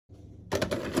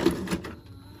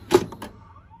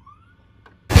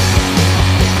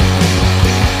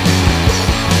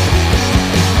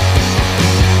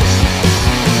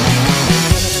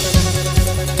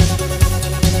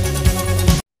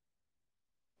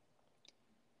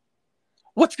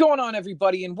What's going on,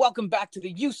 everybody, and welcome back to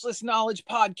the Useless Knowledge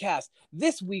Podcast.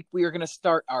 This week, we are going to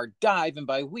start our dive, and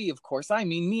by we, of course, I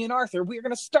mean me and Arthur. We are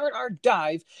going to start our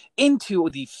dive into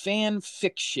the fan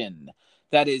fiction.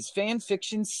 That is, fan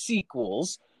fiction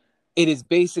sequels. It is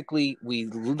basically, we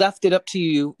left it up to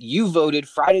you. You voted.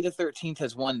 Friday the 13th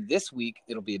has won this week.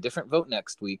 It'll be a different vote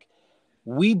next week.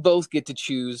 We both get to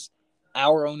choose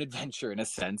our own adventure in a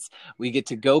sense. We get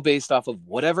to go based off of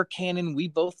whatever canon we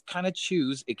both kind of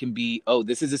choose. It can be, oh,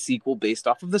 this is a sequel based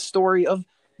off of the story of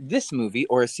this movie,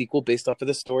 or a sequel based off of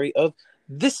the story of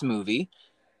this movie.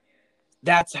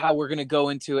 That's how we're going to go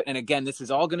into it. And again, this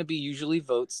is all going to be usually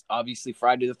votes. Obviously,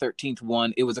 Friday the 13th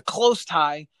won. It was a close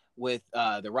tie with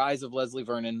The Rise of Leslie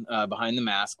Vernon Behind the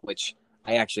Mask, which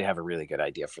I actually have a really good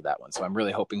idea for that one. So I'm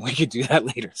really hoping we could do that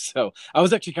later. So I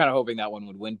was actually kind of hoping that one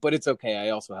would win, but it's okay. I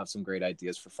also have some great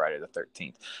ideas for Friday the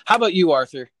 13th. How about you,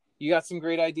 Arthur? You got some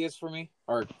great ideas for me,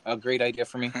 or a great idea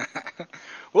for me?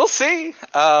 We'll see.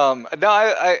 No,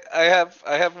 I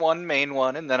have one main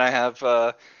one, and then I have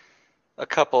a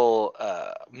couple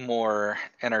more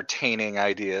entertaining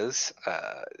ideas.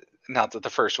 Not that the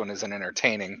first one isn't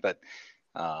entertaining, but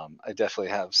I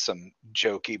definitely have some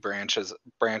jokey branch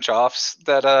offs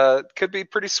that could be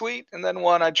pretty sweet. And then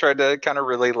one I tried to kind of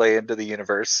really lay into the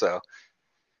universe. So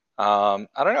I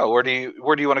don't know. Where do you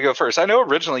want to go first? I know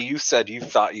originally you said you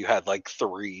thought you had like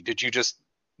three. Did you just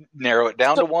narrow it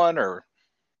down So, to one, or?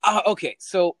 okay.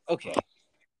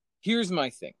 Here's my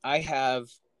thing. I have,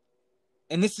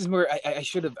 and this is where I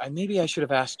should have, maybe I should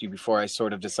have asked you before I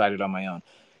sort of decided on my own.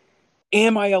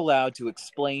 Am I allowed to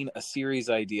explain a series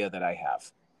idea that I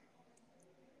have?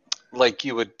 Like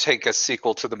you would take a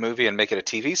sequel to the movie and make it a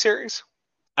TV series?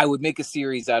 I would make a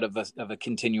series out of a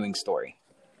continuing story.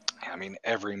 I mean,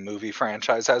 every movie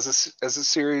franchise has a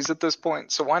series at this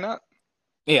point, so why not?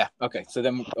 Yeah. Okay.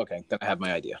 Then I have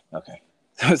my idea. Okay.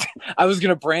 I was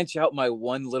gonna branch out my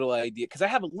one little idea because I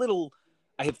have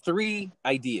three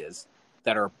ideas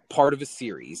that are part of a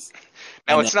series,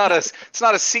 Now and then it's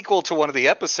not a sequel to one of the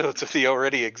episodes of the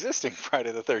already existing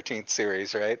Friday the 13th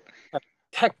series, right?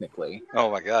 technically,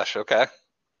 Oh my gosh, okay.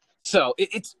 so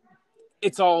it's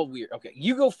all weird. Okay,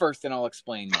 you go first, and I'll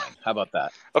explain mine. How about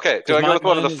that? Okay, do Because I go with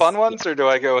one of mine the is fun ones or do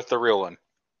I go with the real one?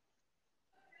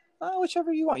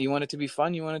 whichever you want. You want it to be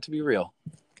fun. You want it to be real.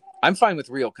 I'm fine with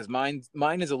real because mine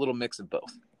is a little mix of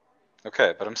both.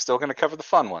 Okay, but I'm still going to cover the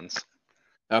fun ones.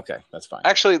 Okay, that's fine.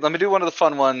 Actually, let me do one of the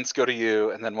fun ones, go to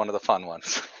you, and then one of the fun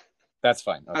ones. That's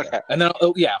fine. Okay. Okay. And then,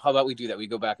 how about we do that? We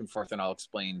go back and forth, and I'll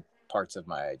explain parts of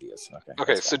my ideas. Okay.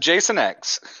 Okay, so Jason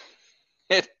X,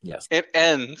 Yes. it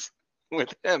ends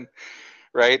with him,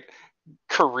 right,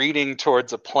 careening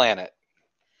towards a planet.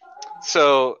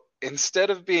 So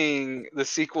instead of being the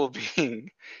sequel being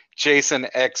Jason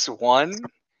X1,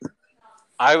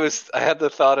 I had the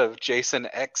thought of Jason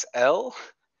XL,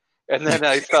 and then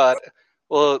I thought,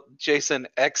 well, Jason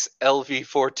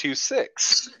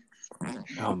XLV426.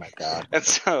 Oh my god. And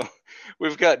so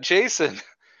we've got Jason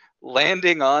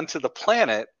landing onto the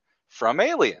planet from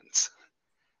aliens.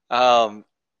 And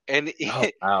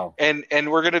Wow.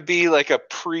 and we're gonna be like a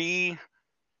pre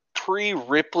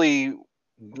Ripley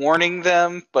warning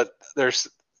them, but there's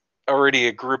already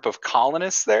a group of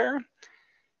colonists there,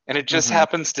 and it just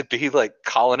happens to be like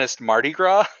colonist Mardi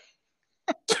Gras.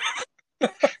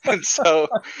 And so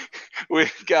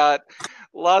we've got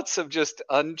lots of just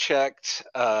unchecked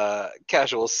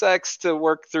casual sex to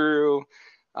work through.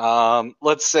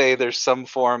 Let's say there's some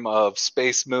form of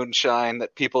space moonshine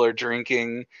that people are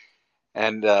drinking,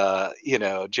 and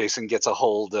Jason gets a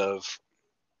hold of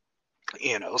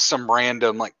some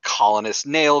random like colonist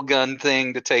nail gun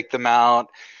thing to take them out.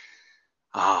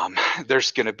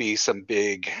 There's going to be some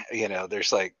big,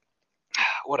 there's like,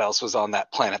 what else was on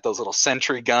that planet? Those little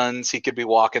sentry guns he could be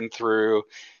walking through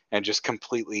and just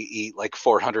completely eat like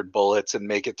 400 bullets and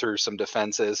make it through some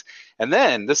defenses. And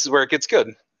then this is where it gets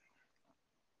good.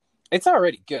 It's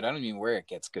already good. I don't even where it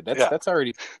gets good. That's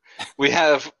already. We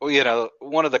have,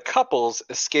 one of the couples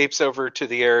escapes over to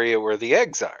the area where the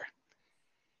eggs are.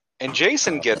 And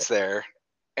Jason gets there,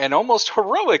 and almost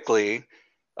heroically,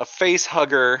 a face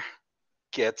hugger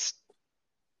gets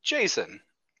Jason.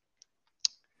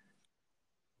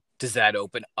 Does that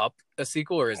open up a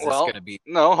sequel, or is this going to be?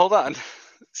 No, hold on.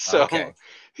 So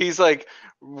he's like,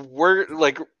 we're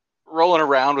like rolling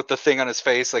around with the thing on his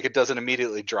face, like it doesn't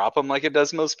immediately drop him like it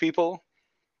does most people.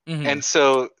 Mm-hmm. And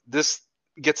so this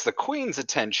gets the queen's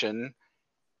attention,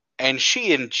 and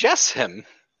she ingests him.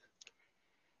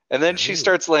 And then she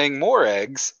starts laying more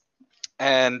eggs,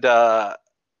 and the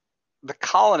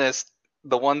colonists,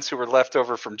 the ones who were left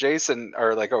over from Jason,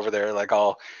 are like over there, like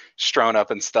all strewn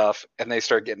up and stuff, and they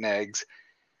start getting eggs.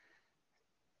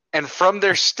 and from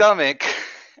their stomach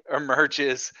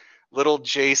emerges little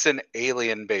Jason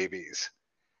alien babies.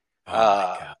 Oh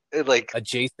my god! Like A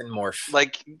Jason morph.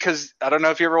 because I don't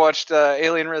know if you ever watched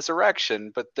Alien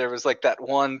Resurrection, but there was like that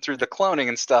one through the cloning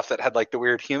and stuff that had like the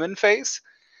weird human face.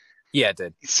 Yeah, it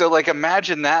did. So like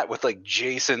imagine that with like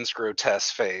Jason's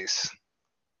grotesque face.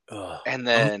 Ugh. And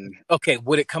then okay,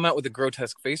 would it come out with a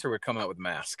grotesque face or would it come out with a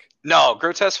mask? no,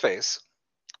 grotesque face.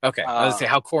 Okay, I was gonna say,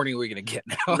 how corny are we gonna get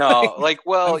now? No, like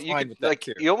well, I'm you fine could with that like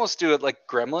too. you almost do it like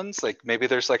Gremlins. Like maybe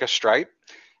there's like a stripe,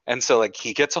 and so like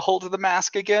he gets a hold of the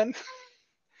mask again,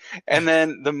 and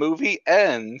then the movie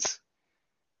ends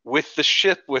with the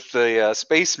ship with the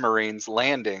Space Marines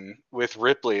landing with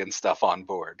Ripley and stuff on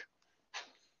board,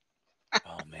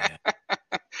 Oh man,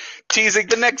 teasing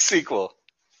the next sequel.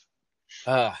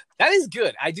 that is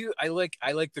good. I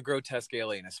like the grotesque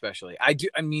alien especially. I do.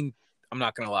 I mean, I'm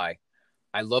not gonna lie.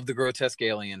 I love the grotesque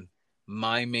alien.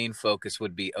 My main focus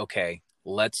would be, okay,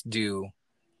 let's do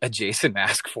a Jason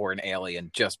mask for an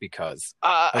alien just because.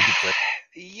 That'd be great.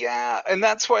 Yeah, and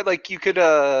that's why like you could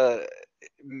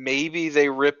maybe they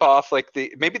rip off like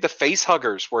maybe the face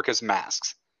huggers work as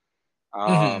masks.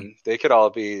 They could all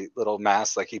be little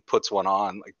masks, like he puts one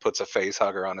on, like puts a face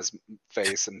hugger on his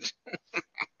face, and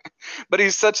but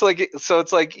he's such like, so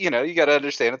it's like, you know, you got to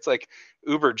understand, it's like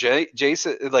Uber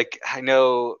Jason, like I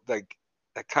know like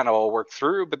that kind of all work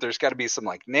through, but there's got to be some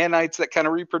like nanites that kind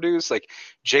of reproduce. Like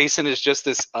Jason is just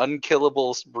this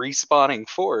unkillable respawning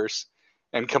force,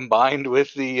 and combined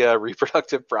with the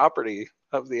reproductive property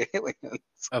of the aliens.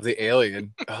 Of the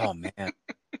alien. Oh man.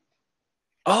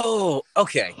 Oh,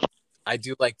 okay. I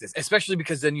do like this, especially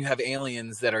because then you have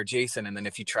aliens that are Jason, and then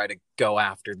if you try to go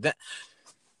after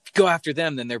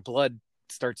them, then their blood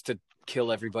starts to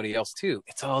kill everybody else too.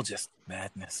 It's all just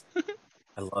madness.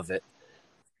 I love it.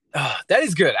 Oh, that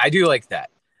is good. I do like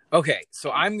that. Okay, so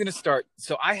I'm gonna start.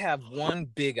 So I have one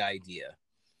big idea,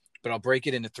 but I'll break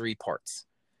it into 3 parts.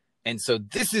 And so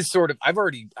this is sort of,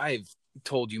 I've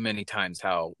told you many times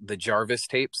how the Jarvis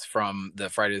tapes from the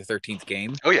Friday the 13th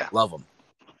game. Oh yeah, love them.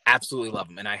 Absolutely love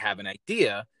them. And I have an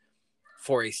idea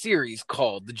for a series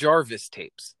called the Jarvis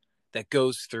tapes that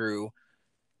goes through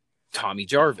Tommy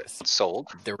Jarvis. Sold.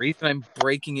 The reason I'm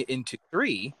breaking it into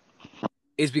 3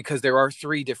 is because there are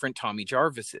 3 different Tommy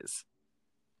Jarvises.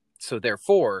 So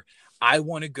therefore, I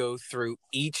want to go through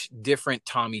each different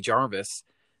Tommy Jarvis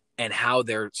and how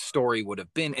their story would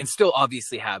have been, and still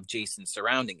obviously have Jason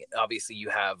surrounding it. Obviously you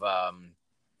have,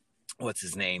 what's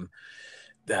his name?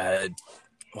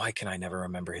 Why can I never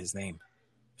remember his name?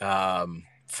 From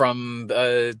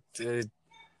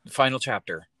final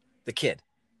chapter, the kid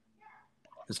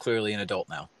who's clearly an adult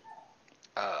now.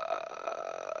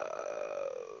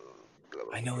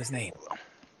 I know his name.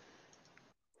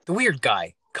 The weird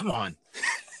guy. Come on.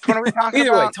 What are we talking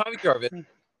Either about? way, Tommy Jarvis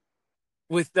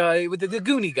with the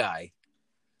Goonie guy.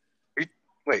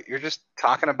 Wait, you're just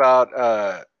talking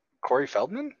about Corey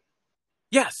Feldman?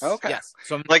 Yes. Okay. Yes.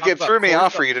 So like it threw me Corey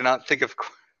off for you to not think of.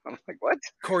 I'm like, what?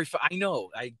 Corey. I know.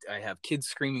 I have kids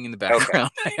screaming in the background.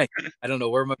 Okay. I don't know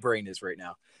where my brain is right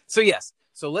now. So yes.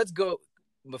 So let's go.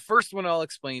 The first one I'll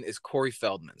explain is Corey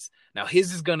Feldman's. Now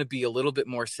his is going to be a little bit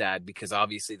more sad because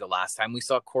obviously the last time we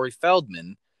saw Corey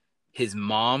Feldman, his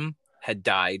mom had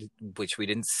died, which we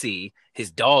didn't see.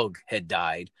 His dog had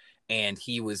died, and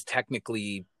he was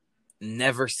technically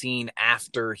never seen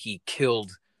after he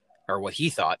killed, or what he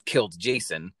thought killed,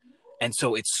 Jason. And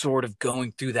so it's sort of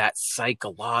going through that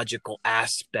psychological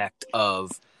aspect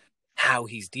of how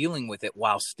he's dealing with it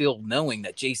while still knowing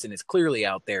that Jason is clearly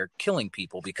out there killing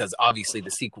people, because obviously the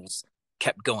sequels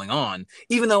kept going on,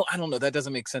 even though I don't know, that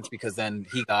doesn't make sense because then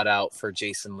he got out for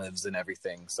Jason Lives and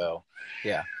everything. So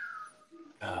yeah.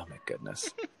 Oh my goodness.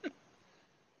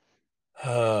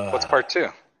 What's part 2?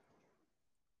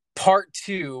 Part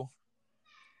 2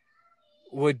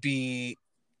 would be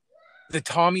the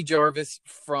Tommy Jarvis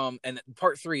from, and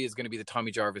part 3 is going to be the Tommy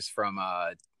Jarvis from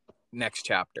next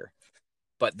chapter.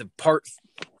 But the part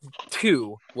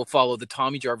 2 will follow the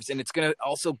Tommy Jarvis, and it's going to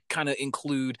also kind of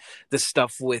include the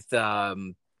stuff with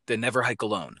the Never Hike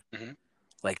Alone. Mm-hmm.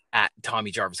 Like at Tommy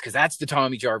Jarvis, because that's the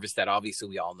Tommy Jarvis that obviously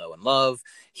we all know and love.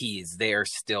 He is there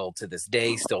still to this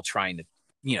day, still trying to,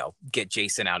 you know, get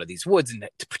Jason out of these woods and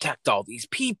to protect all these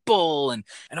people and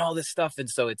all this stuff. And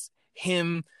so it's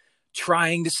him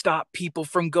trying to stop people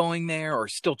from going there, or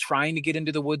still trying to get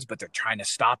into the woods, but they're trying to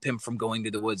stop him from going to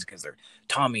the woods because they're,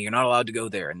 Tommy, you're not allowed to go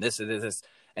there, and this.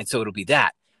 And so it'll be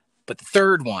that. But the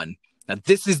third one, now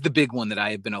this is the big one that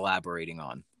I have been elaborating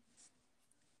on.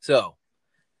 So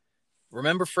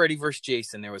remember Freddy vs.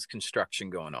 Jason, there was construction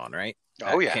going on, right?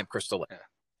 Oh, yeah. Camp Crystal Lake. Yeah.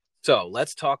 So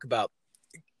let's talk about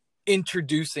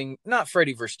introducing, not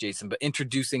Freddy versus Jason, but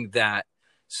introducing that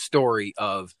story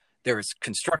of there is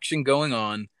construction going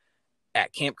on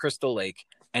at Camp Crystal Lake,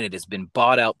 and it has been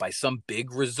bought out by some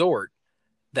big resort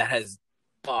that has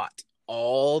bought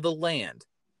all the land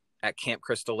at Camp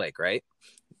Crystal Lake, right?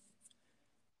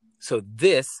 So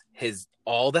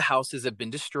all the houses have been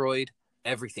destroyed,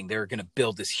 everything. They're going to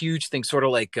build this huge thing, sort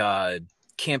of like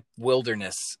Camp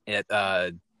Wilderness at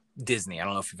Disney. I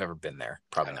don't know if you've ever been there.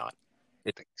 Probably not.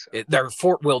 I think so. They're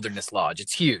Fort Wilderness Lodge.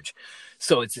 It's huge.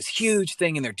 So it's this huge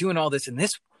thing, and they're doing all this, and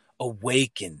this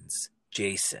awakens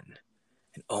Jason.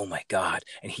 And oh my God.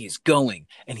 And he's going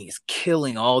and he's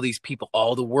killing all these people,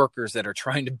 all the workers that are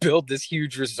trying to build this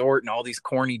huge resort, and all these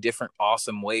corny, different,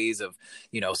 awesome ways of,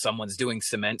 someone's doing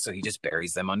cement. So he just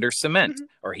buries them under cement,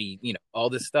 or all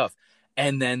this stuff.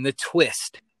 And then the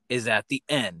twist is at the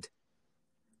end,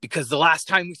 because the last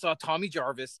time we saw Tommy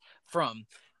Jarvis from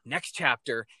next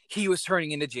chapter, he was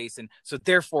turning into Jason. So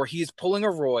therefore he is pulling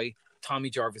a Roy. Tommy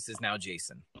Jarvis is now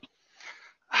Jason.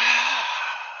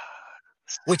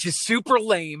 Which is super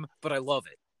lame, but I love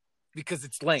it because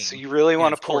it's lame. So you really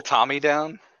want to pull Tommy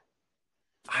down?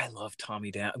 I love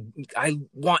Tommy down. I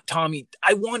want Tommy.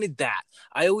 I wanted that.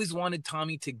 I always wanted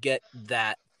Tommy to get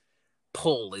that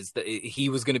pull. He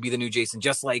was going to be the new Jason,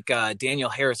 just like Daniel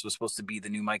Harris was supposed to be the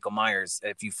new Michael Myers.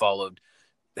 If you followed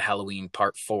Halloween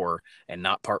Part 4 and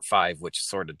not Part 5, which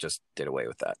sort of just did away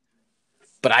with that.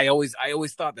 But I always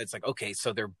thought that's like, okay,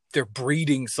 so they're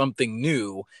breeding something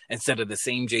new instead of the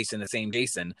same Jason.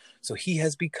 So he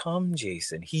has become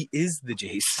Jason. He is the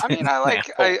Jason. I mean,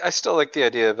 I still like the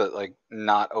idea of it, like,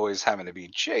 not always having to be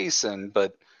Jason,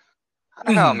 but I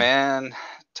don't know, man.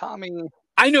 Tommy.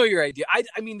 I know your idea.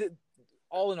 I mean,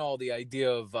 all in all, the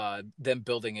idea of them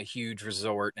building a huge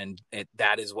resort, and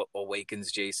that is what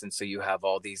awakens Jason. So you have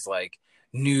all these like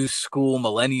new school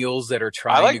millennials that are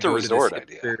trying to go to this resort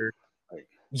idea.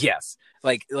 Yes,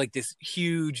 like this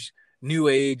huge new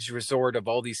age resort of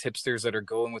all these hipsters that are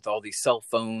going with all these cell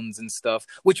phones and stuff,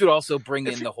 which would also bring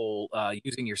in the whole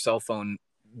using your cell phone,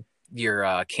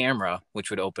 your camera, which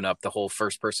would open up the whole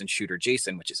first person shooter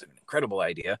Jason, which is an incredible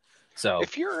idea. So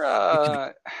if you're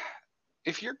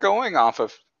going off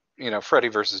of Freddy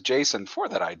versus Jason for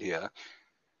that idea,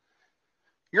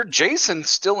 your Jason's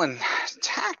still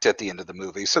intact at the end of the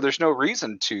movie, so there's no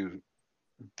reason to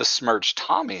besmirch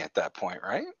Tommy at that point,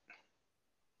 right?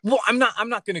 Well, I'm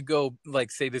not going to go like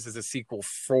say this is a sequel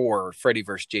for Freddy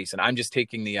vs. Jason. I'm just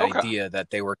taking the idea that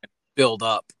they were going to build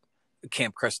up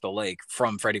Camp Crystal Lake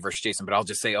from Freddy vs. Jason, but I'll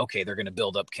just say, okay, they're going to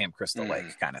build up Camp Crystal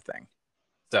Lake kind of thing.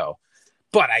 So,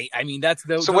 but I mean, that's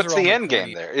those. So what's the end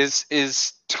game there?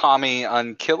 Is Tommy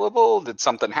unkillable? Did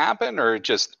something happen, or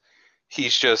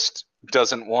he's just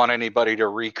doesn't want anybody to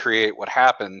recreate what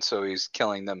happened, so he's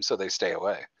killing them so they stay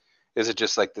away? Is it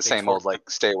just like the same old, like,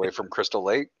 stay away from Crystal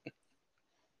Lake?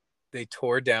 They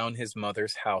tore down his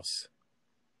mother's house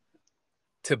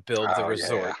to build the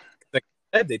resort. Yeah. Like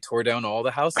I said, they tore down all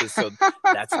the houses. So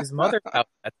that's his mother's house.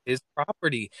 That's his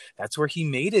property. That's where he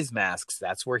made his masks.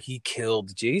 That's where he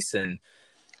killed Jason.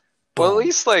 Boom. Well,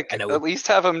 at least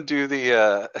have him do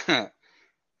the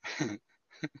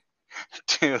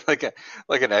do like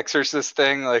an exorcist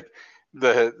thing, like.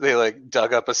 They like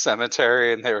dug up a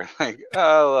cemetery and they were like,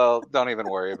 oh well, don't even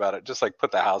worry about it, just like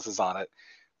put the houses on it.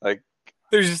 Like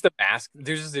there's just a mask,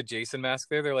 there's just a Jason mask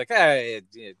there. They're like, hey,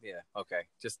 yeah, okay,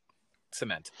 just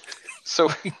cement. So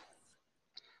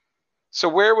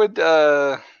where would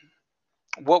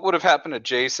what would have happened to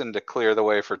Jason to clear the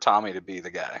way for Tommy to be the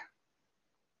guy?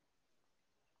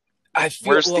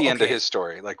 Where's the end of his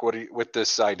story? Like, with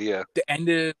this idea? The end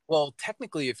of,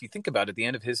 technically, if you think about it, the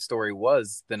end of his story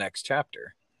was the next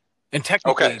chapter. And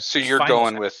technically, okay, so you're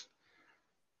going with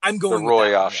I'm going the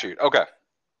Roy offshoot. Yeah. Okay.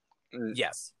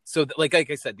 Yes. So, like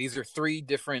I said, these are three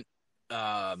different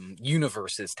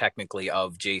universes, technically,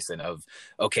 of Jason.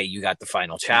 Okay, you got the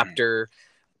final chapter.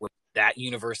 With that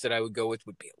universe that I would go with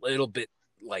would be a little bit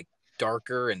like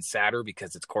darker and sadder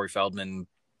because it's Corey Feldman.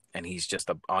 And he's just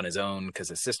on his own because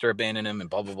his sister abandoned him and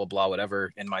blah, blah, blah, blah,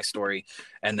 whatever in my story.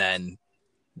 And then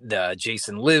the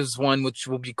Jason Lives one, which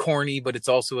will be corny, but it's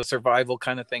also a survival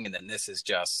kind of thing. And then this is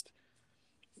just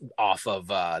off of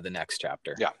the next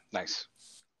chapter. Yeah, nice.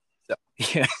 So,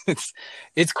 yeah,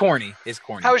 it's corny. It's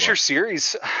corny. How is your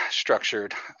series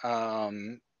structured?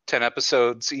 10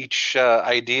 episodes each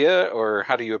idea, or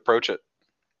how do you approach it?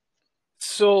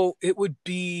 So it would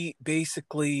be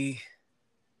basically...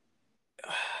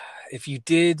 if you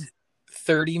did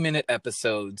 30-minute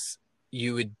episodes,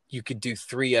 you could do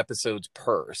 3 episodes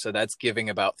per. So that's giving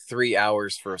about 3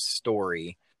 hours for a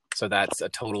story. So that's a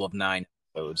total of 9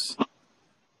 episodes.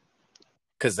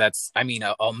 because that's, I mean,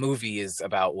 a movie is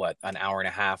about what, an hour and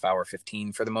a half, hour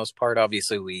 15 for the most part.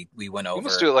 Obviously, we went You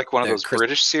must over do it like one of the those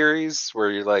British series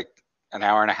where you're like an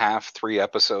hour and a half, 3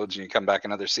 episodes, and you come back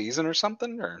another season or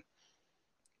something. Or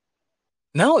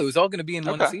No, it was all going to be in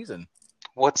one okay, season.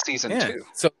 what's season Yeah. 2?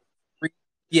 So,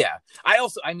 yeah.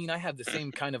 I mean, I have the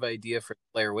same kind of idea for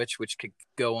Blair Witch, which could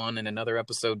go on in another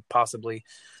episode possibly.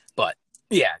 But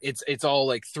yeah, it's all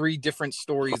like 3 different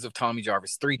stories of Tommy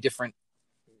Jarvis, 3 different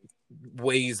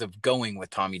ways of going with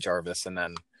Tommy Jarvis, and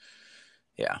then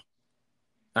yeah,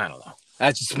 I don't know.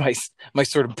 That's just my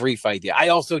sort of brief idea. I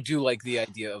also do like the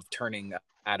idea of turning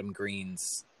Adam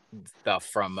Green's stuff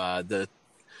from the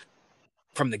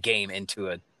game into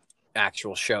a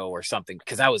actual show or something,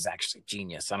 because that was actually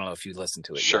genius. I don't know if you listened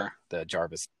to it Sure. yet, the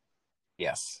Jarvis.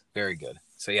 Yes, very good.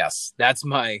 So yes, that's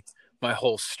my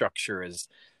whole structure is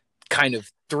kind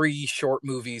of 3 short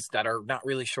movies that are not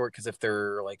really short, because if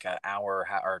they're like an hour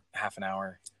or half an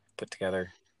hour put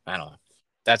together, I don't know.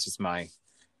 That's just my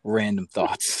random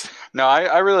thoughts. No,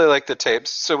 I really like the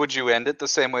tapes. So would you end it the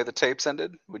same way the tapes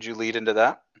ended? Would you lead into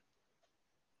that?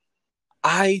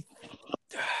 I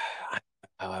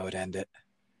how I would end it.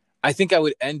 I think I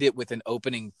would end it with an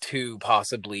opening to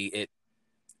possibly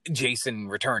Jason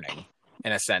returning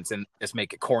in a sense, and just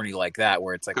make it corny like that,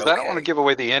 where it's like, Because okay. I don't want to give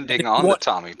away the ending on the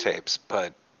Tommy tapes,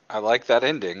 but I like that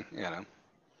ending, you know.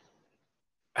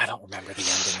 I don't remember the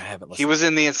ending. I haven't listened. He was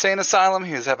in the insane asylum.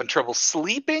 He was having trouble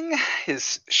sleeping.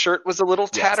 His shirt was a little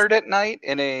tattered at night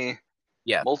in a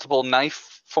multiple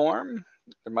knife form.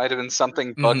 There might have been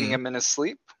something bugging him in his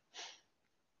sleep.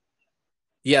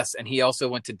 Yes, and he also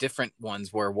went to different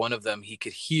ones where one of them he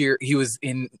could hear. He was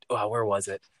in, where was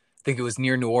it? I think it was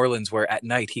near New Orleans, where at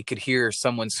night he could hear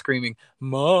someone screaming,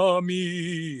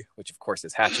 "Mommy," which of course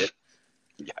is Hatchet.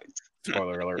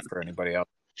 Spoiler alert for anybody else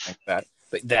like that.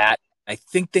 But that, I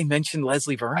think they mentioned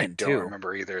Leslie Vernon too. I don't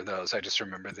remember either of those. I just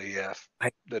remember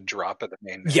the drop of the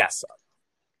name. Yes.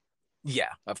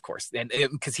 Yeah, of course. And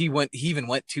because he even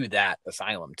went to that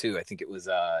asylum too. I think it was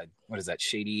what is that,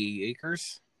 Shady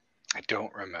Acres? I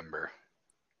don't remember.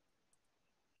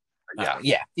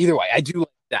 Yeah. Either way, I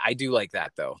do like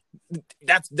that though.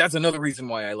 That's another reason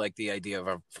why I like the idea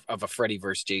of a Freddy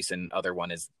versus Jason. Other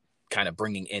one is kind of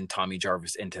bringing in Tommy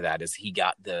Jarvis into that, is he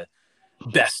got the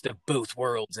best of both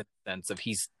worlds in the sense of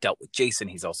he's dealt with Jason,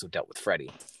 he's also dealt with Freddy.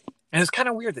 And it's kind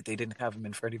of weird that they didn't have him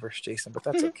in Freddy versus Jason, but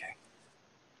that's okay.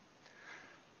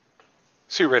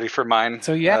 So you ready for mine?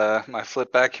 So yeah, my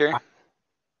flip back here.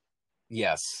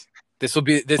 Yes, this will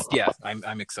be this. Yeah,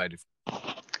 I'm excited.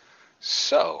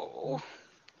 So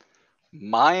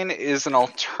mine is an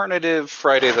alternative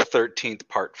Friday the 13th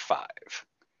Part 5.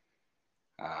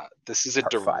 This is a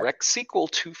direct sequel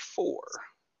to 4.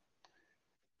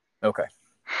 Okay.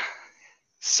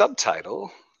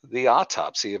 Subtitle: The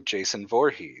Autopsy of Jason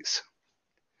Voorhees.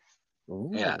 Ooh.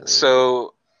 Yeah,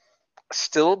 so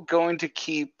still going to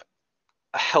keep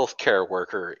a healthcare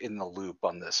worker in the loop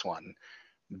on this one,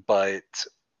 but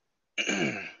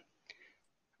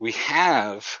we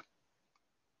have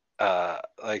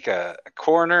like a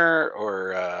coroner,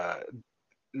 or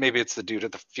maybe it's the dude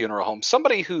at the funeral home,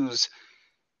 somebody who's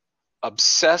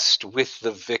obsessed with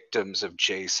the victims of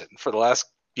Jason for the last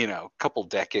couple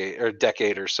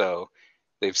decade or so.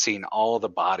 They've seen all the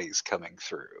bodies coming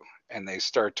through, and they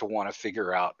start to want to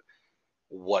figure out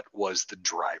what was the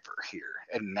driver here.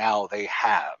 And now they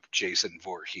have Jason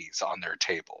Voorhees on their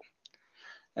table.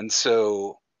 And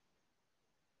so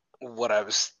what I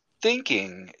was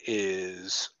thinking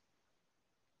is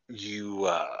you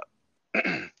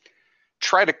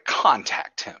try to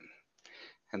contact him.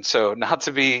 And so, not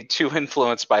to be too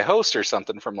influenced by Host or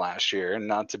something from last year, and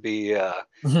not to be,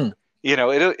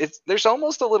 there's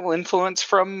almost a little influence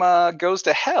from Goes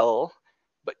to Hell,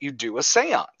 but you do a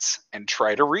seance and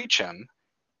try to reach him,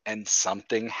 and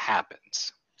something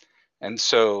happens. And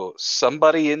so,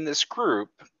 somebody in this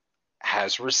group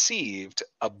has received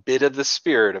a bit of the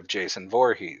spirit of Jason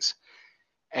Voorhees,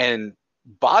 and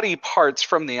body parts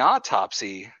from the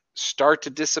autopsy start to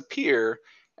disappear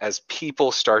as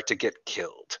people start to get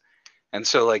killed. And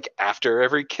so, like, after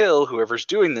every kill, whoever's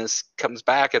doing this comes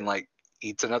back and, like,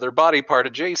 eats another body part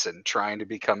of Jason, trying to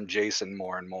become Jason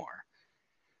more and more.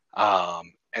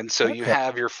 And so you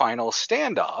have your final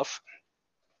standoff,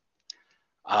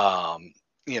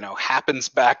 happens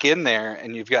back in there,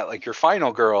 and you've got, like, your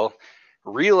final girl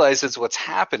realizes what's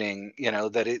happening,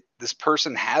 that this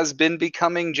person has been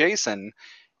becoming Jason,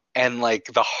 and like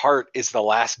the heart is the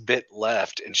last bit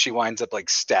left, and she winds up like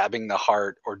stabbing the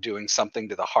heart or doing something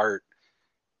to the heart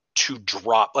to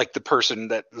drop, like the person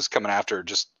that was coming after her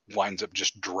just winds up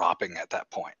just dropping at that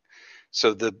point.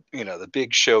 So the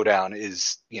big showdown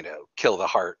is, kill the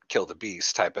heart, kill the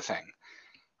beast type of thing.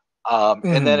 And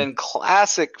then Mhm. in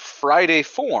classic Friday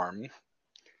form,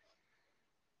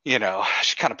 she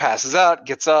kind of passes out,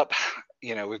 gets up.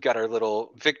 We've got our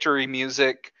little victory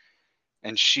music,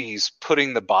 and she's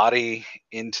putting the body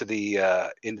into the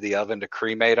oven to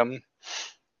cremate him.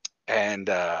 And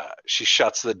she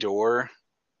shuts the door,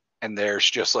 and there's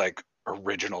just like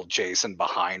original Jason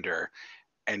behind her,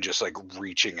 and just like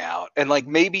reaching out, and like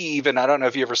maybe even, I don't know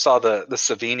if you ever saw the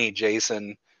Savini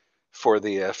Jason for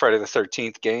the Friday the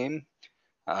 13th game.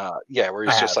 Yeah, where I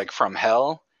he's just have. like from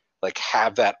hell, like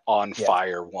have that on Yeah.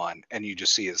 fire one, and you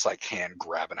just see his like hand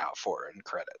grabbing out for it in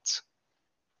credits.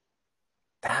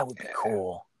 That would be Yeah.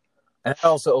 cool. And it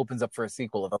also opens up for a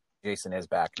sequel of Jason Is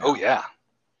Back Oh Now. yeah.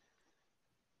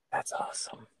 That's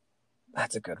awesome.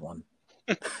 That's a good one.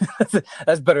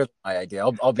 That's better than my idea.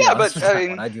 I'll be Yeah, honest but with I that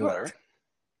one. mean, I do whatever. like.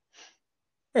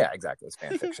 Yeah, exactly. It's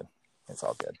fan fiction. It's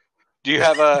all good. Do you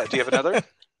have another?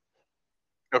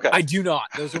 Okay. I do not.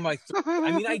 Those are my.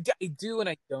 I mean, I do and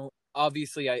I don't.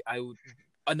 Obviously, I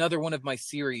another one of my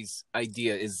series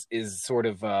idea is sort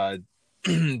of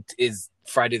is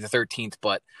Friday the 13th,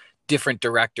 but different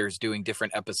directors doing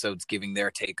different episodes, giving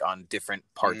their take on different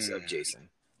parts of Mm. Jason,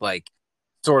 like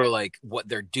sort of like what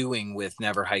they're doing with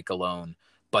Never Hike Alone.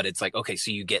 But it's like, okay,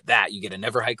 so you get a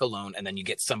Never Hike Alone, and then you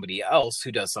get somebody else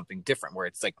who does something different, where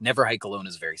it's like Never Hike Alone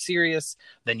is very serious.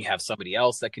 Then you have somebody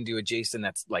else that can do a Jason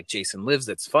that's like Jason Lives,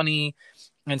 that's funny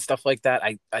and stuff like that.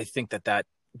 I think that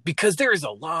because there is a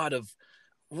lot of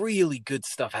really good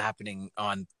stuff happening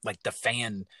on like the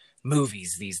fan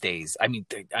movies these days. I'm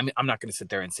not going to sit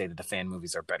there and say that the fan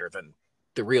movies are better than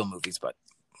the real movies, but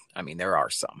I mean, there are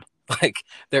some. Like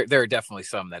there are definitely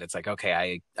some that it's like,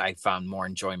 okay, I found more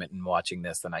enjoyment in watching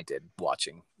this than I did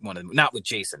watching one of them, not with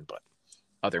Jason, but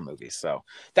other movies. So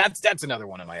that's another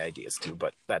one of my ideas too,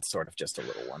 but that's sort of just a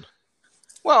little one.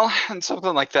 Well, and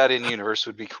something like that in universe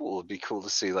would be cool. It'd be cool to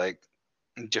see like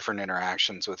different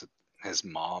interactions with his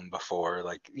mom before,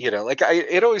 like like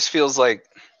it always feels like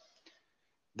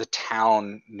the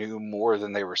town knew more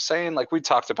than they were saying. Like we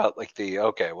talked about, like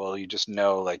okay, well, you just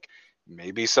know, like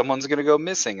maybe someone's gonna go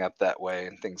missing up that way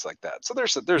and things like that. So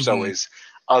there's Mm-hmm. always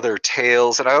other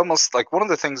tales, and I almost like one of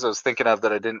the things I was thinking of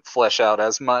that I didn't flesh out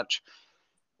as much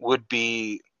would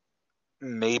be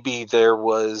maybe there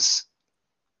was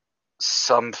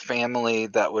some family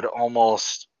that would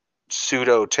almost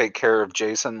pseudo take care of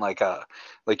Jason like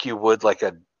you would like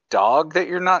a dog that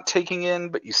you're not taking in,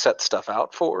 but you set stuff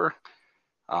out for.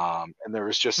 And there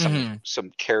was just Mm-hmm.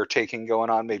 some caretaking going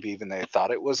on. Maybe even they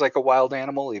thought it was like a wild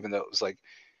animal, even though it was like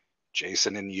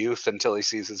Jason in youth until he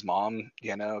sees his mom,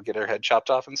 get her head chopped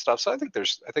off and stuff. So I think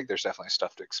there's definitely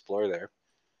stuff to explore there.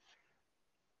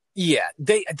 Yeah,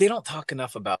 they don't talk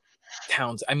enough about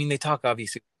towns. I mean, they talk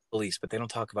obviously police, but they don't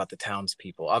talk about the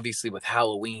townspeople. Obviously, with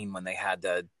Halloween when they had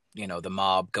the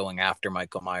mob going after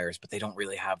Michael Myers, but they don't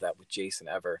really have that with Jason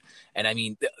ever. And I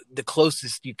mean, the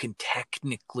closest you can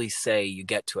technically say you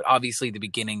get to it. Obviously, the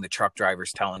beginning, the truck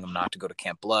driver's telling them not to go to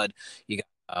Camp Blood. You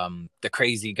got the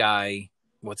crazy guy.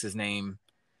 What's his name?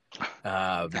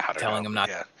 I don't Telling know. him not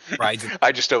Yeah. to ride.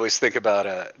 I just always think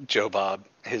about Joe Bob,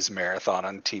 his marathon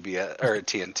on TBS or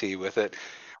TNT with it.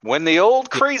 When the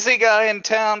old crazy guy in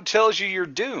town tells you you're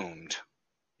doomed.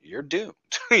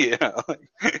 you know.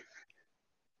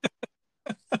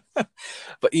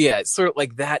 But yeah, it's sort of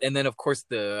like that. And then of course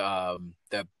the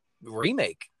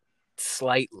remake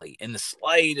slightly in the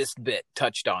slightest bit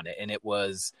touched on it, and it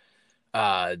was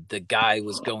the guy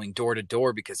was going door to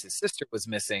door because his sister was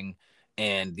missing,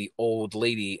 and the old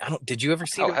lady, I don't, did you ever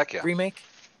see Oh the heck yeah. remake?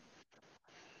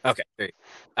 Okay, Hmm.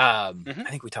 I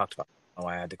think we talked about it. Oh,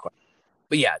 I had to question.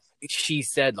 But yeah, she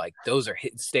said like those are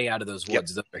his, stay out of those Yep.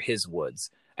 woods, those are his woods.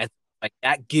 And like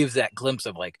that gives that glimpse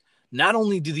of like not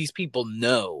only do these people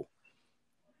know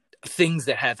things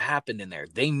that have happened in there.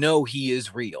 They know he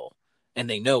is real. And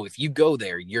they know if you go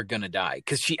there, you're gonna die.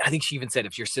 Because I think she even said,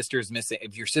 if your sister is missing,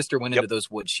 if your sister went into Yep.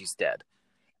 those woods, she's dead.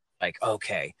 Like,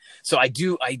 okay. So I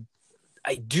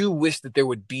do wish that there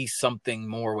would be something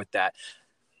more with that.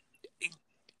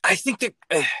 I think that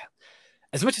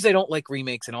as much as I don't like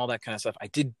remakes and all that kind of stuff, I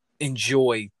did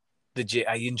enjoy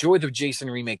I enjoy the Jason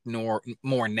remake more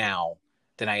now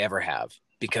than I ever have,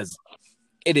 because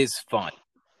it is fun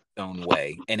own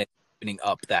way, and it's opening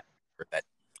up that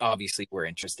obviously we're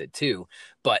interested too.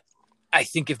 But I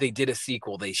think if they did a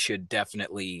sequel, they should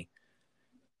definitely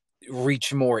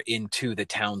reach more into the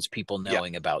townspeople Yeah.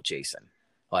 knowing about Jason.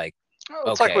 Like,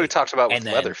 Well, it's like what we okay, talked about and with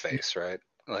then Leatherface, right?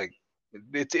 Like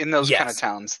it's in those kind of yes,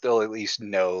 towns, they'll at least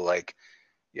know, like,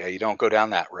 yeah, you don't go down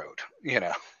that road.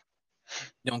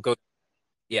 don't go.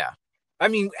 Yeah, I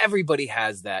mean, everybody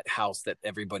has that house that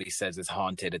everybody says is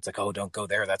haunted. It's like, oh, don't go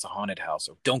there. That's a haunted house.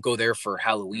 Or don't go there for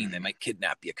Halloween. They might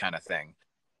kidnap you, kind of thing.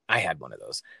 I had one of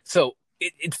those. So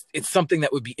it's something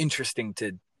that would be interesting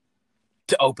to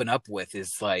open up with,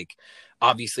 is like,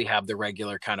 obviously have the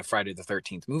regular kind of Friday the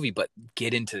 13th movie, but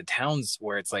get into the towns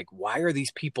where it's like, why are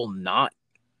these people not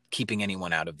keeping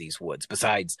anyone out of these woods?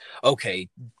 Besides, okay,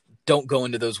 don't go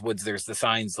into those woods. There's the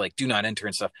signs like do not enter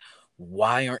and stuff.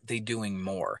 Why aren't they doing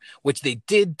more? Which they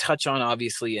did touch on,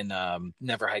 obviously, in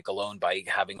Never Hike Alone, by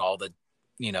having all the,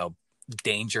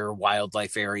 danger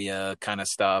wildlife area kind of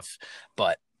stuff.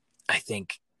 But I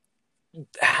think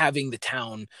having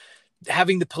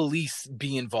the police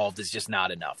be involved is just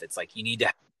not enough. It's like you need to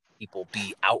have people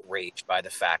be outraged by the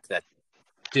fact that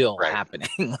it's still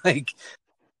happening, like,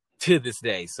 to this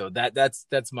day. So that's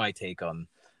my take on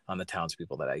the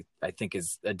townspeople, that I think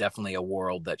is definitely a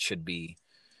world that should be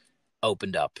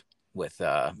opened up with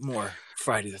more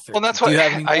Friday the 13th. Well, that's why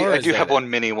I do have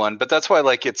one mini one, but that's why,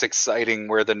 like, it's exciting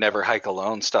where the Never Hike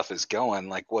Alone stuff is going.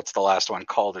 Like, what's the last one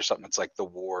called or something? It's like the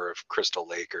War of Crystal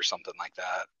Lake or something like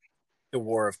that. The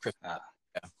War of Crystal.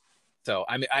 Yeah. So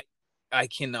I mean, I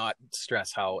cannot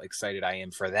stress how excited I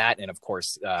am for that, and of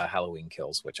course, Halloween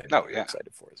Kills, which I'm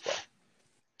excited for as well.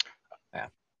 Yeah.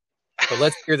 But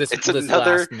let's hear this. It's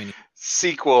another last mini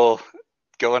sequel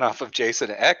going off of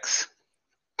Jason X.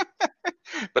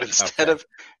 But instead of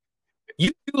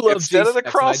you do love instead Jason of the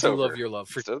X, crossover, I do love your love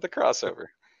for instead of the crossover,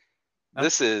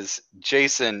 this is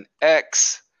Jason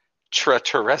X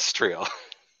Extraterrestrial.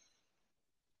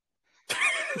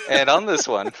 And on this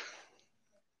one,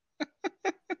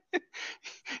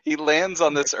 he lands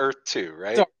on this Earth too,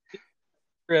 right?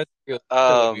 Right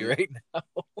now.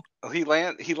 He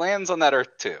lands on that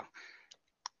Earth too,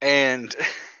 and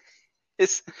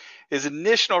his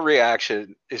initial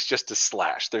reaction is just to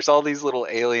slash. There's all these little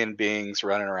alien beings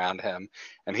running around him,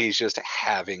 and he's just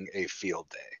having a field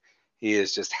day. He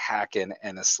is just hacking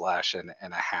and a slashing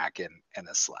and a hacking and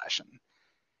a slashing.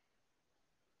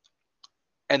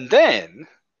 And then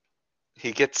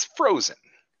he gets frozen,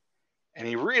 and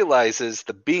he realizes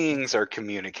the beings are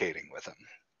communicating with him.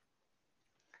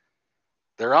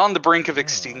 They're on the brink of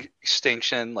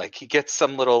extinction. Like, he gets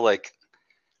some little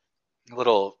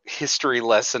history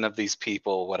lesson of these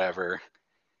people, whatever.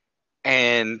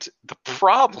 And the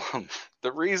problem,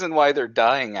 the reason why they're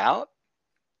dying out,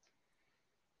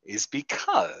 is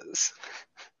because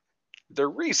their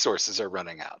resources are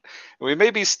running out. We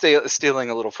may be stealing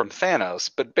a little from Thanos,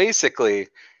 but basically,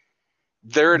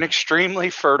 they're an extremely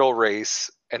fertile race,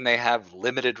 and they have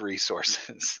limited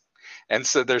resources. And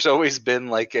so there's always been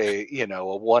like a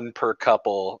one per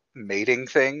couple mating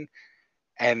thing.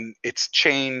 And it's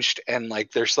changed, and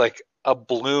like there's like a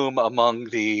bloom among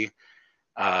the,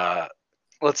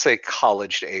 let's say,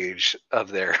 college age of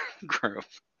their group,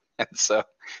 and so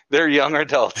they're young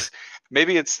adults.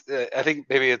 Maybe it's, I think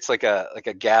maybe it's like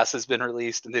a gas has been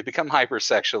released, and they become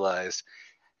hypersexualized,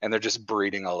 and they're just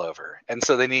breeding all over. And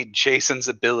so they need Jason's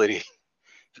ability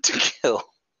to kill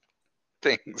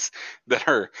things that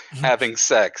are having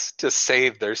sex to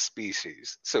save their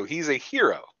species. So he's a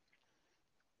hero.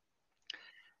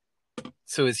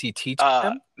 So is he teaching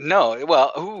them? No.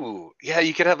 Well,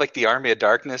 you could have like the Army of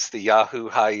Darkness, the Yahoo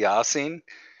High Yasin.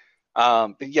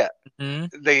 But yeah,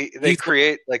 they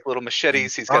create like little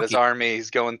machetes. He's got his army.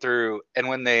 He's going through, and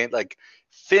when they like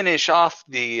finish off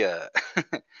the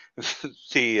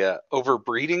the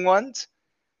overbreeding ones,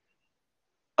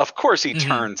 of course he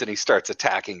turns and he starts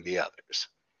attacking the others.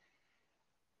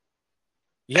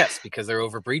 Yes, because they're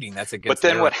overbreeding. That's against. But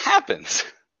then what happens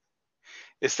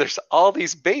is there's all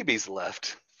these babies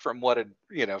left from what had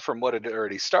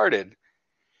already started.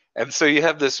 And so you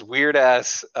have this weird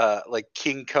ass like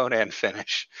King Conan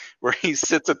finish where he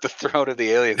sits at the throne of the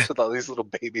aliens with all these little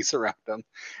babies around him,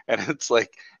 and it's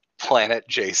like Planet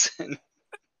Jason.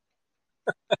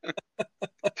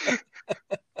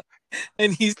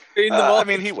 And he's trained them all. I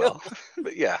mean, he will,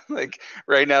 but yeah, like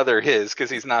right now they're his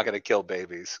because he's not going to kill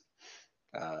babies.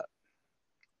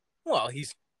 Well,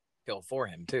 he's kill for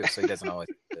him too, so he doesn't always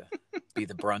have to be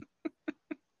the brunt.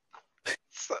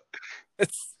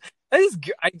 That is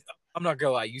good. I'm not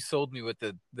gonna lie. You sold me with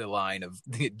the line of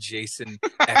the Jason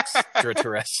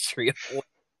Extraterrestrial.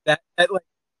 That like,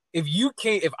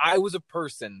 if I was a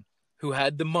person who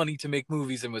had the money to make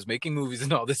movies and was making movies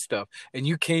and all this stuff, and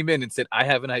you came in and said, "I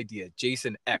have an idea,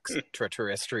 Jason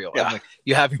Extraterrestrial," I'm like,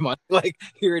 you have your money. Like,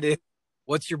 here it is.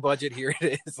 What's your budget? Here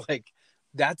it is. Like,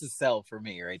 that's a sell for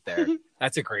me right there.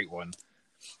 That's a great one.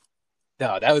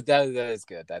 No, that is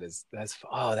good. That is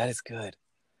good.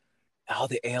 Oh,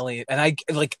 the alien, and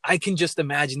I can just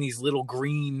imagine these little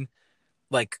green,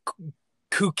 like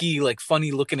kooky, like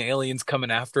funny looking aliens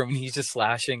coming after him, and he's just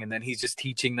slashing, and then he's just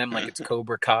teaching them like it's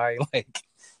Cobra Kai. Like,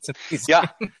 it's amazing. Yeah,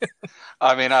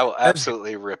 I mean, I will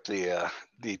absolutely rip the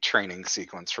training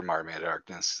sequence from Army of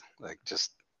Darkness, like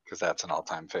just because that's an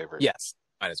all-time favorite. Yes,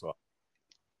 might as well.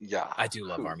 Yeah, I do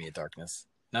love Army of Darkness.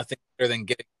 Nothing better than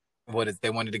getting they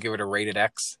wanted to give it a rated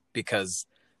X because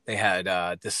they had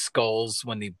the skulls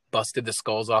when they busted the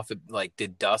skulls off. It like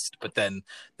did dust, but then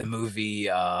the movie,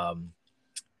 what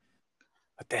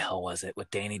the hell was it with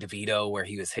Danny DeVito where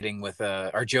he was hitting with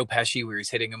or Joe Pesci where he's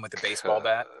hitting him with a baseball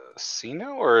bat?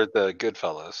 Casino or the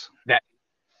Goodfellas? That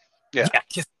yeah,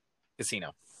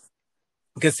 Casino.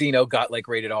 Casino got like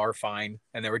rated R fine,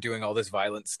 and they were doing all this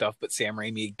violent stuff, but Sam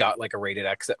Raimi got like a rated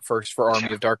X at first for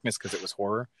Army of Darkness because it was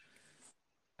horror.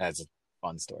 That's a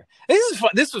fun story. This is fun.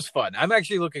 This was fun. I'm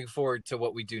actually looking forward to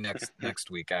what we do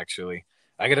next week. Actually,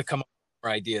 I got to come up with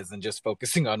more ideas than just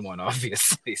focusing on one,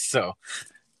 obviously. So,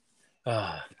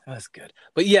 that's good.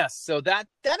 But yes, so that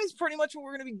is pretty much what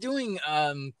we're going to be doing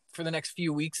for the next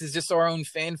few weeks. Is just our own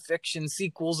fan fiction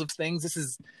sequels of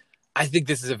things. I think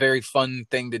this is a very fun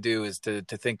thing to do, is to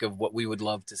think of what we would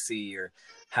love to see or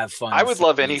have fun. I would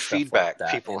love any feedback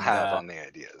people have on the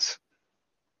ideas.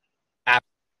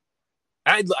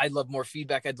 I'd love more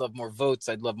feedback. I'd love more votes.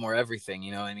 I'd love more everything,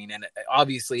 you know what I mean? And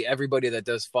obviously everybody that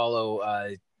does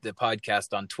follow the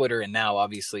podcast on Twitter, and now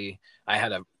obviously I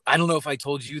don't know if I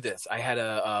told you this. I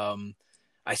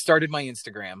started my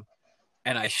Instagram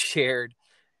and I shared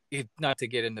it, not to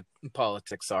get into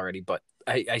politics already, but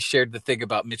I shared the thing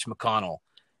about Mitch McConnell,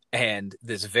 and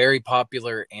this very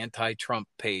popular anti-Trump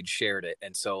page shared it.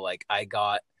 And so like I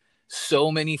got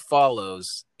so many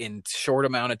follows in short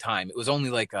amount of time. It was only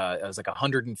like it was like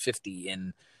 150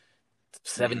 in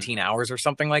 17 hours or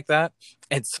something like that.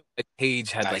 And so the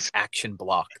page had like action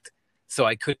blocked, so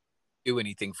I couldn't do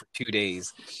anything for 2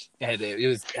 days. And that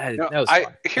was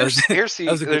fun.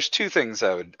 There's two things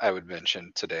I would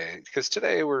mention today, because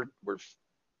today we're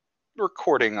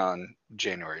recording on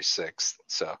January 6th,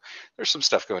 so there's some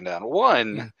stuff going down.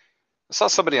 One, I saw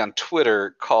somebody on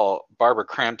Twitter call Barbara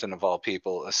Crampton, of all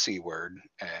people, a C word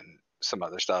and some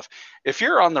other stuff. If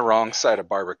you're on the wrong side of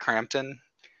Barbara Crampton,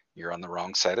 you're on the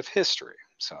wrong side of history.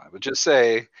 So I would just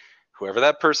say, whoever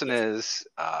that person is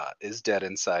dead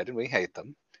inside, and we hate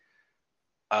them.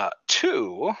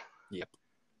 Two,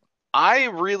 I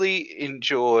really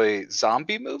enjoy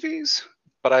zombie movies,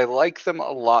 but I like them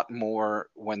a lot more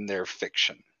when they're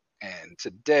fiction. And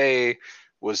today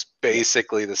was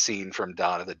basically the scene from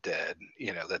Dawn of the Dead,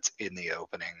 that's in the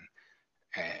opening.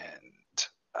 And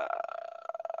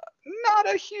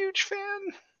not a huge fan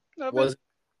of it.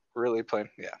 Really plain.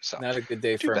 Yeah. So not a good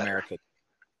day for America.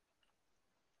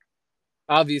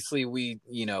 Obviously, we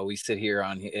sit here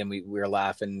and we're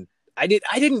laughing. I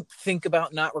didn't think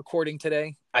about not recording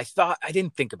today. I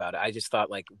didn't think about it. I just thought,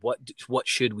 like, what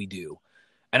should we do?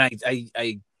 And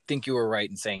I think you were right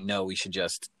in saying, no, we should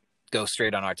just go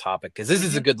straight on our topic, because this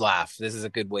is a good laugh. This is a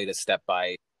good way to step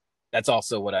by. That's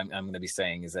also what I'm going to be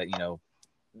saying, is that,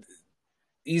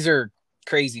 these are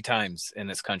crazy times in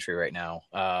this country right now.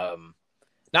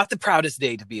 Not the proudest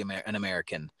day to be an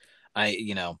American,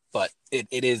 but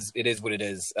it is what it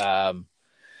is. I'm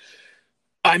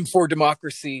for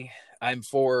democracy. I'm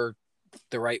for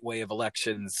the right way of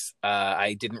elections.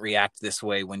 I didn't react this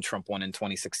way when Trump won in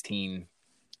 2016.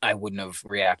 I wouldn't have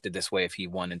reacted this way if he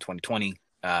won in 2020.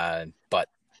 But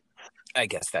I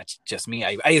guess that's just me.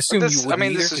 I assume you wouldn't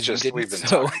either. This is just, we've been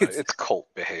talking about, it's cult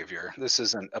behavior. This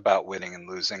isn't about winning and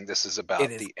losing. This is about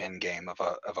the end game of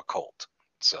a cult.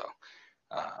 So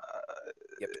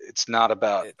it's not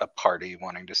about a party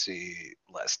wanting to see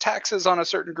less taxes on a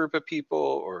certain group of people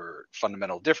or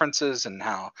fundamental differences in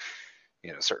how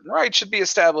certain rights should be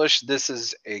established. This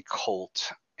is a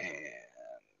cult, and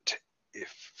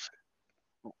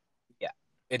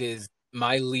it is.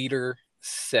 My leader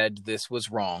said this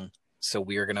was wrong, so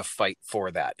we are going to fight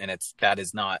for that, and that's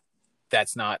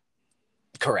not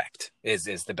correct. Is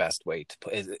the best way to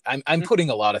put. I'm putting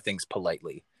a lot of things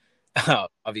politely.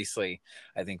 Obviously,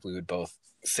 I think we would both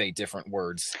say different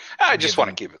words. I just want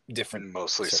to keep it different,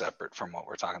 mostly separate from what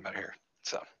we're talking about here.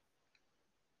 So,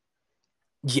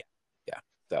 yeah.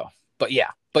 So, but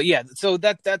yeah. So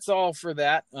that's all for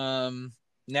that.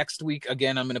 Next week,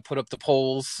 again, I'm going to put up the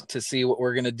polls to see what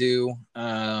we're going to do.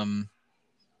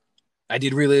 I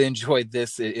did really enjoy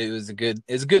this. It was a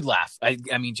good laugh. I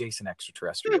mean, Jason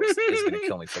Extraterrestrial is going to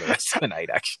kill me for the rest of the night,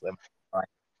 actually.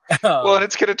 Well, and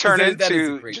it's going to turn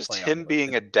into just him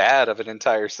being a dad of an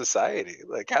entire society.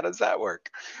 Like, how does that work?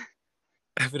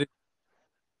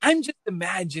 I'm just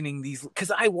imagining these,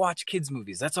 because I watch kids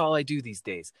movies. That's all I do these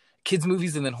days. Kids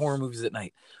movies and then horror movies at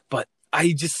night. But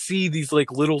I just see these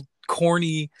like little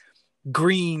corny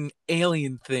green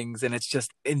alien things, and it's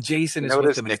just, and Jason You is know what with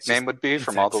his them, and it's just, nickname would be it's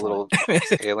from all the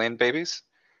excellent. little alien babies?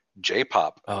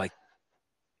 J-pop. Oh, I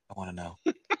want to know.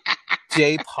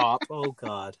 J-pop. Oh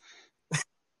God.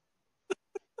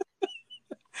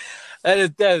 That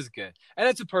is good, and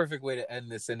that's a perfect way to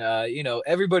end this. And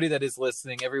everybody that is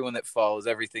listening, everyone that follows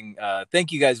everything,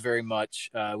 thank you guys very much.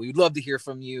 We would love to hear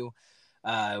from you.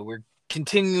 We're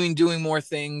continuing doing more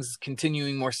things,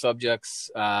 continuing more subjects,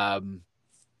 and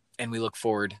we look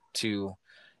forward to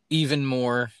even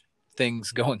more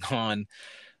things going on.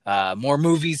 More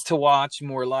movies to watch,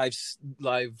 more live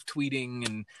tweeting,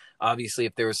 and obviously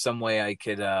if there was some way I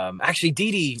could actually,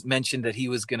 Didi mentioned that he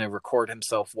was going to record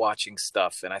himself watching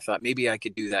stuff, and I thought maybe I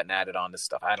could do that and add it on to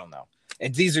stuff. I don't know.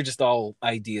 And these are just all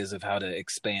ideas of how to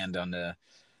expand on the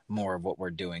more of what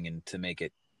we're doing and to make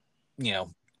it,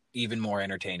 even more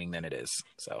entertaining than it is.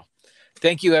 So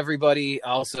thank you, everybody.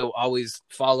 Also, always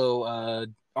follow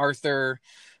Arthur,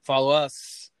 follow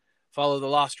us, follow the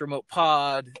Lost Remote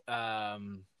Pod.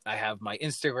 I have my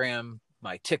Instagram.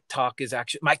 My TikTok is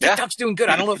actually, my TikTok's doing good.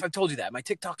 I don't know if I've told you that. My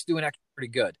TikTok's doing actually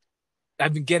pretty good.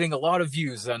 I've been getting a lot of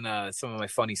views on some of my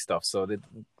funny stuff. So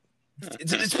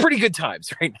it's pretty good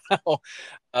times right now.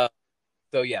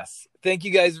 So yes, thank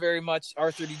you guys very much.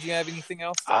 Arthur, did you have anything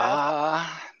else to add?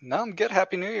 No, I'm good.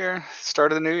 Happy New Year.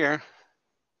 Start of the new year.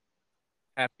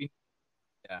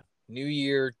 New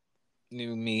year,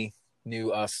 new me,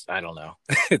 new us. I don't know.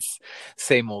 It's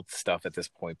same old stuff at this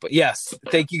point. But yes,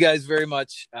 thank you guys very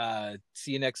much.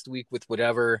 See you next week with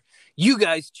whatever you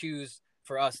guys choose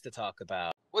for us to talk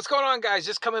about. What's going on, guys?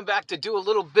 Just coming back to do a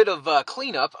little bit of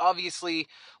cleanup. Obviously,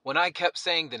 when I kept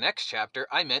saying the next chapter,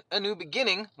 I meant A New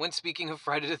Beginning when speaking of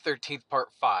Friday the 13th Part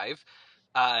 5.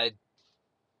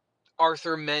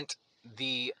 Arthur meant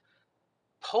the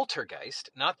Poltergeist,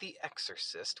 not the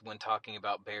Exorcist, when talking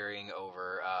about burying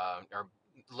over or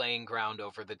laying ground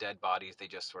over the dead bodies. They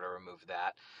just sort of removed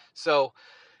that. So,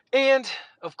 and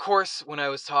of course, when I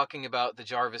was talking about the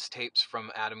Jarvis tapes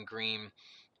from Adam Green,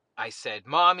 I said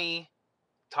mommy,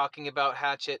 talking about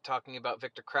Hatchet, talking about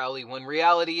Victor Crowley, when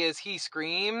reality is he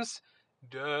screams,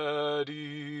 Daddy.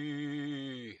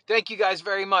 Thank you guys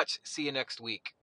very much. See you next week.